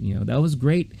community. You know, that was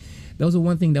great. That was the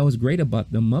one thing that was great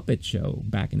about the Muppet Show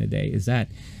back in the day, is that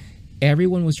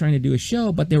everyone was trying to do a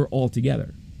show, but they were all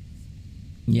together.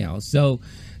 You know, so,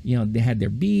 you know, they had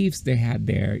their beefs, they had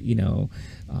their, you know,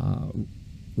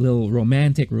 little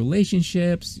romantic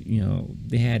relationships. You know,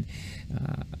 they had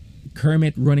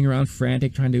Kermit running around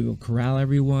frantic trying to corral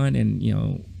everyone, and, you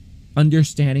know,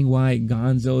 understanding why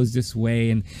Gonzo is this way,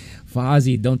 and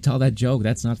Fozzie, don't tell that joke,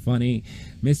 that's not funny.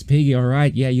 Miss Piggy, all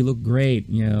right, yeah, you look great,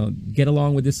 you know, get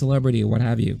along with this celebrity or what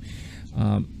have you.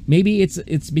 Maybe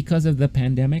it's because of the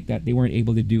pandemic that they weren't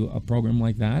able to do a program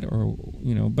like that, or,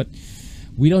 you know, but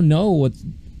we don't know what's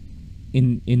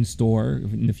in store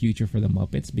in the future for the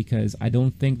Muppets, because I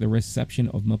don't think the reception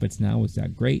of Muppets Now is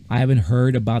that great. I haven't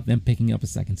heard about them picking up a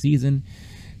second season.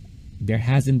 There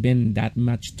hasn't been that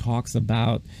much talks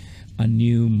about a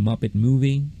new Muppet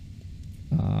movie,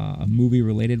 a movie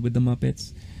related with the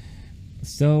Muppets.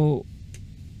 So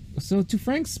so to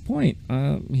Frank's point,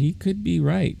 he could be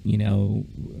right. You know,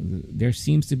 there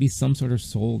seems to be some sort of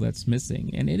soul that's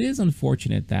missing, and it is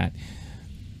unfortunate that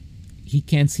he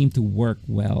can't seem to work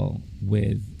well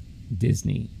with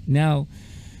Disney. Now,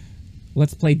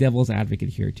 let's play devil's advocate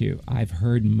here too. I've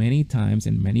heard many times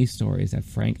in many stories that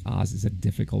Frank Oz is a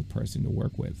difficult person to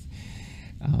work with.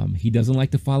 He doesn't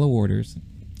like to follow orders.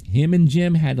 Him and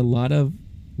Jim had a lot of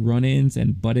run-ins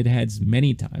and butted heads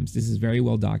many times. This is very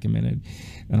well documented.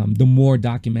 The more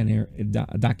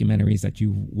documentaries that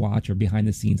you watch or behind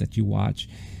the scenes that you watch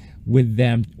with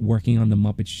them working on the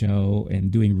Muppet Show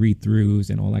and doing read-throughs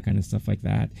and all that kind of stuff like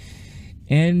that.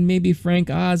 And maybe Frank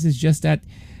Oz is just that,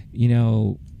 you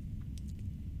know,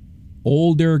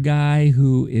 older guy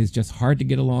who is just hard to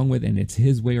get along with, and it's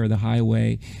his way or the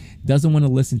highway, doesn't want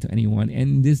to listen to anyone.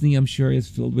 And Disney, I'm sure, is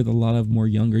filled with a lot of more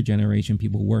younger generation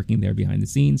people working there behind the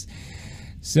scenes.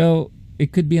 So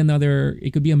it could be a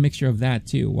mixture of that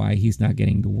too, why he's not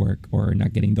getting the work or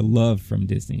not getting the love from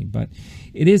Disney. But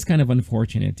it is kind of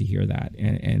unfortunate to hear that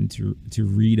and to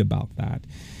read about that.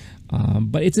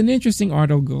 But it's an interesting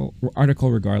article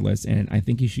regardless, and I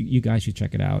think you guys should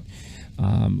check it out.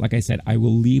 Like I said, I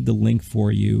will leave the link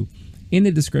for you in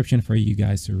the description for you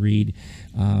guys to read.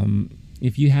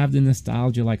 If you have the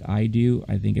nostalgia like I do,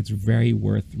 I think it's very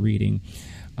worth reading.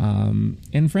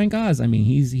 And Frank Oz, I mean,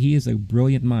 he is a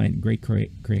brilliant mind, great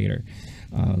creator,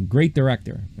 great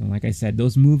director. And like I said,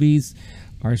 those movies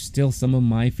are still some of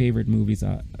my favorite movies,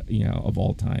 of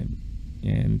all time.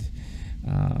 And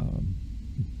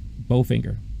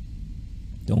Bowfinger.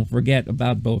 Don't forget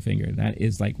about Bowfinger. That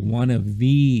is like one of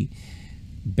the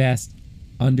best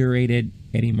underrated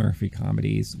Eddie Murphy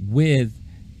comedies with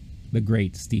the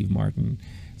great Steve Martin.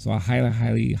 So I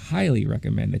highly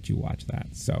recommend that you watch that.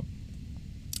 So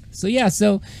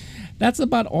that's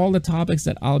about all the topics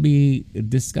that I'll be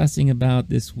discussing about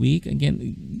this week.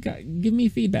 Again, give me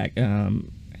feedback.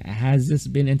 Has this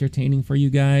been entertaining for you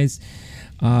guys?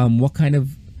 What kind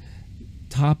of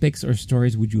topics or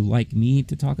stories would you like me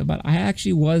to talk about? I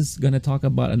actually was going to talk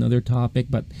about another topic,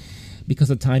 but because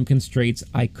of time constraints,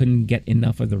 I couldn't get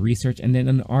enough of the research. And then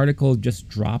an article just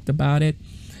dropped about it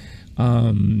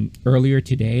earlier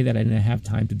today that I didn't have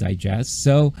time to digest.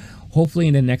 So hopefully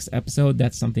in the next episode,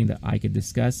 that's something that I could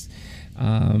discuss.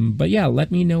 But yeah,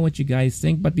 let me know what you guys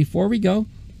think. But before we go,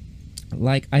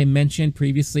 like I mentioned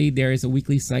previously, there is a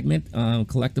weekly segment,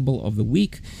 Collectible of the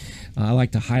Week. I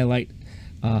like to highlight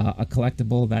a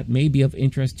collectible that may be of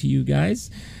interest to you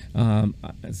guys.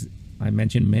 As I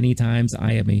mentioned many times,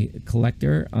 I am a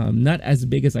collector, not as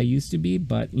big as I used to be,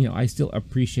 but I still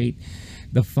appreciate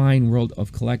the fine world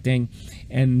of collecting.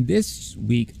 And this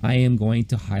week I am going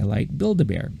to highlight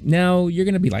Build-A-Bear. Now you're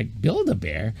going to be like,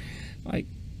 Build-A-Bear? Like,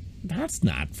 that's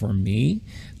not for me.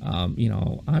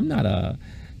 I'm not a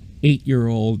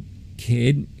 8-year-old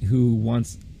kid who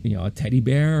wants, a teddy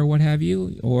bear or what have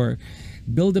you. Or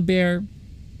Build-A-Bear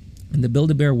and the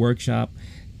Build-A-Bear Workshop,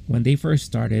 when they first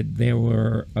started, they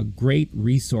were a great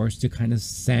resource to kind of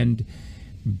send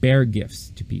bear gifts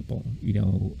to people.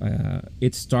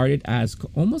 It started as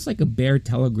almost like a bear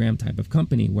telegram type of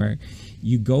company where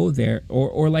you go there,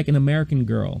 or like an American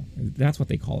Girl. That's what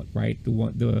they call it, right?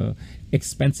 The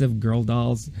expensive girl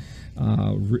dolls,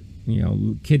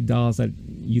 kid dolls that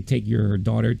you take your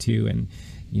daughter to, and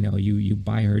you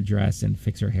buy her dress and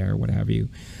fix her hair, what have you.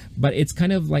 But it's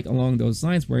kind of like along those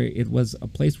lines, where it was a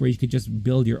place where you could just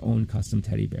build your own custom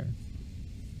teddy bear.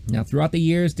 Now, throughout the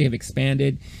years, they've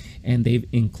expanded, and they've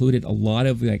included a lot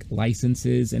of like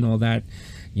licenses and all that.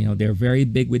 They're very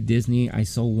big with Disney. I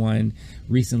saw one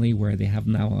recently where they have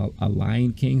now a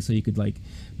Lion King, so you could like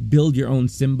build your own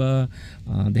Simba.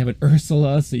 They have an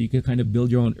Ursula, so you could kind of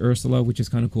build your own Ursula, which is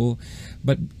kind of cool.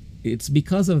 But it's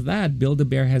because of that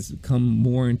Build-A-Bear has come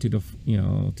more into the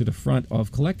to the front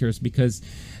of collectors, because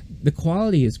the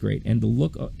quality is great, and the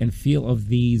look and feel of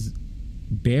these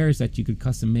bears that you could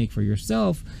custom make for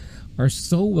yourself are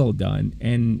so well done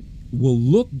and will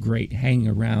look great hanging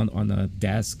around on a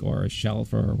desk or a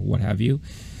shelf or what have you.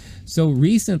 So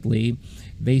recently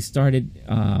they started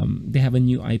they have a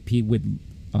new IP with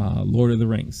Lord of the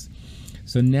Rings.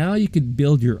 So now you could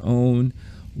build your own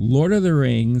Lord of the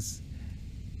Rings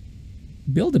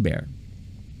Build-A-Bear.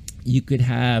 You could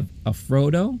have a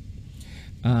Frodo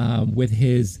with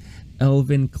his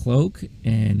elven cloak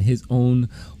and his own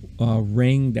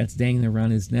ring that's dangling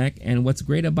around his neck. And what's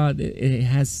great about it, it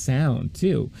has sound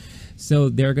too. So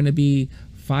there are going to be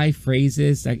 5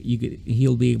 phrases that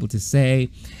he'll be able to say.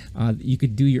 You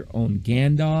could do your own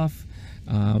Gandalf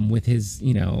with his,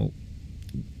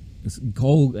 his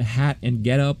gold hat and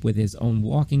get up with his own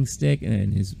walking stick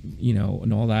and his,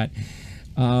 and all that.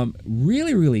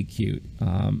 Really, really cute.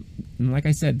 And like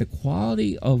I said, the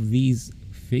quality of these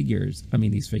figures,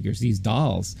 these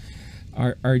dolls,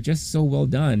 are just so well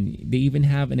done. They even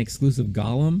have an exclusive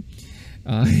Gollum.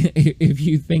 If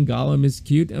you think Gollum is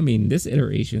cute, this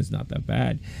iteration is not that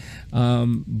bad.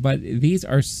 But these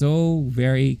are so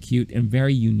very cute and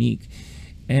very unique.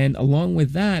 And along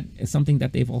with that, something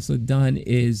that they've also done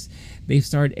is they've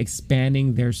started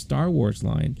expanding their Star Wars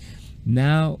line.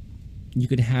 Now you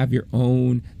could have your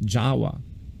own Jawa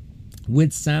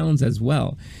with sounds as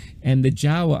well. And the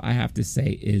Jawa, I have to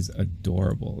say, is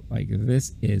adorable. Like,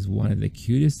 this is one of the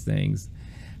cutest things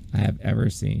I have ever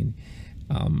seen.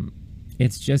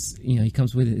 It's just, he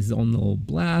comes with his own little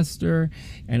blaster.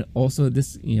 And also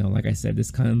this, like I said,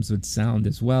 this comes with sound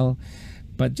as well.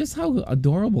 But just how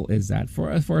adorable is that?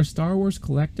 For a Star Wars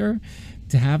collector,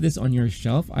 to have this on your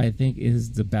shelf, I think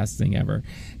is the best thing ever.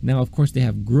 Now, of course, they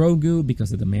have Grogu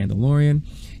because of the Mandalorian.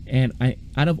 And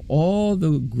out of all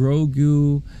the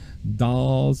Grogu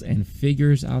dolls and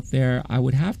figures out there, I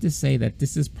would have to say that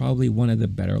this is probably one of the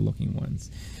better looking ones.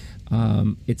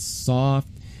 It's soft.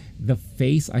 The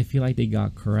face, I feel like they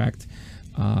got correct.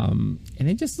 And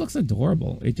it just looks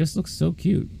adorable. It just looks so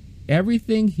cute.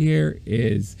 Everything here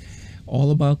is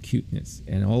all about cuteness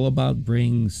and all about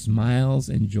bringing smiles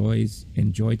and joy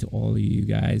to all of you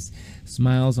guys.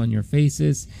 Smiles on your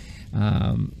faces.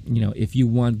 If you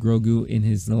want Grogu in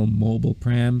his little mobile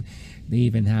pram, they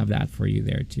even have that for you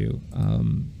there too.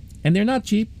 And they're not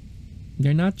cheap.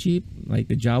 They're not cheap. Like,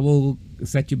 the Jawa will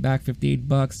set you back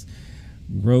 $58.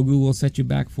 Grogu will set you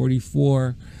back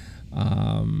 $44.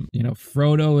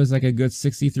 Frodo is like a good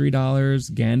 $63.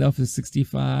 Gandalf is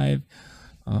 $65.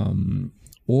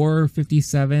 Or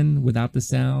 $57 without the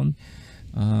sound.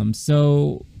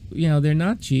 So, they're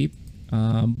not cheap.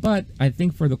 But I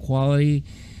think for the quality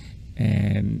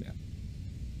and,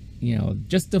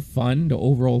 just the fun, the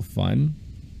overall fun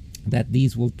that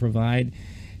these will provide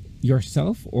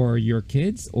yourself or your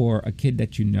kids or a kid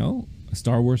that you know, a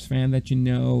Star Wars fan that you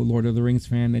know, Lord of the Rings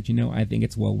fan that you know, I think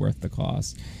it's well worth the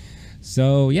cost.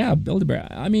 So yeah, Build-A-Bear.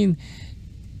 I may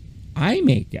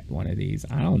get one of these.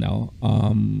 I don't know.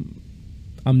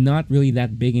 I'm not really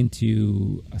that big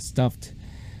into stuffed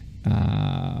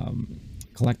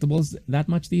collectibles that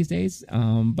much these days.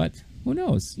 But who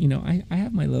knows? I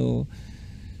have my little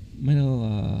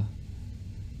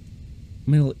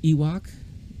Ewok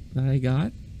that I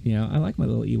got. I like my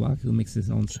little Ewok who makes his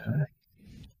own sound.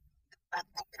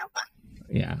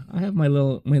 Yeah, I have my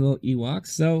little Ewok.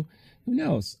 So who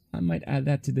knows? I might add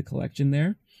that to the collection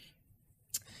there.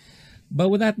 But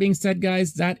with that being said,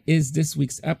 guys, that is this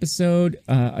week's episode.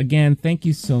 Again, thank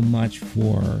you so much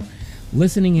for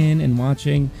listening in and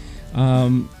watching.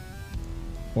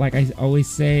 Like I always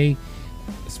say,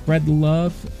 spread the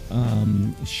love.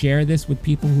 Share this with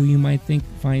people who you might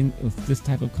find this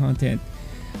type of content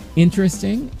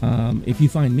interesting. If you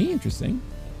find me interesting,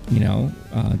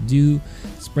 do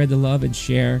spread the love and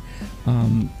share.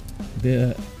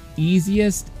 The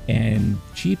easiest and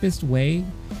cheapest way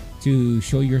to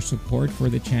show your support for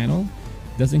the channel,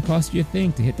 doesn't cost you a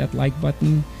thing, to hit that like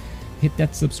button, hit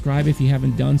that subscribe if you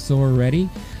haven't done so already,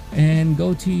 and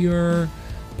go to your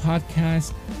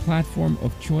podcast platform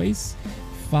of choice,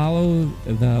 follow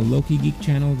the Loki Geek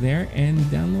channel there, and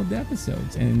download the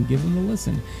episodes and give them a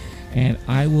listen. And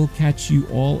I will catch you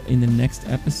all in the next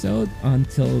episode.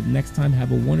 Until next time,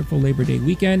 have a wonderful Labor Day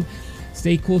weekend.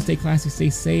 Stay cool, stay classy,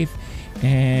 stay safe,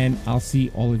 and I'll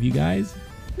see all of you guys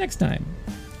next time.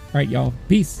 All right, y'all.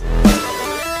 Peace.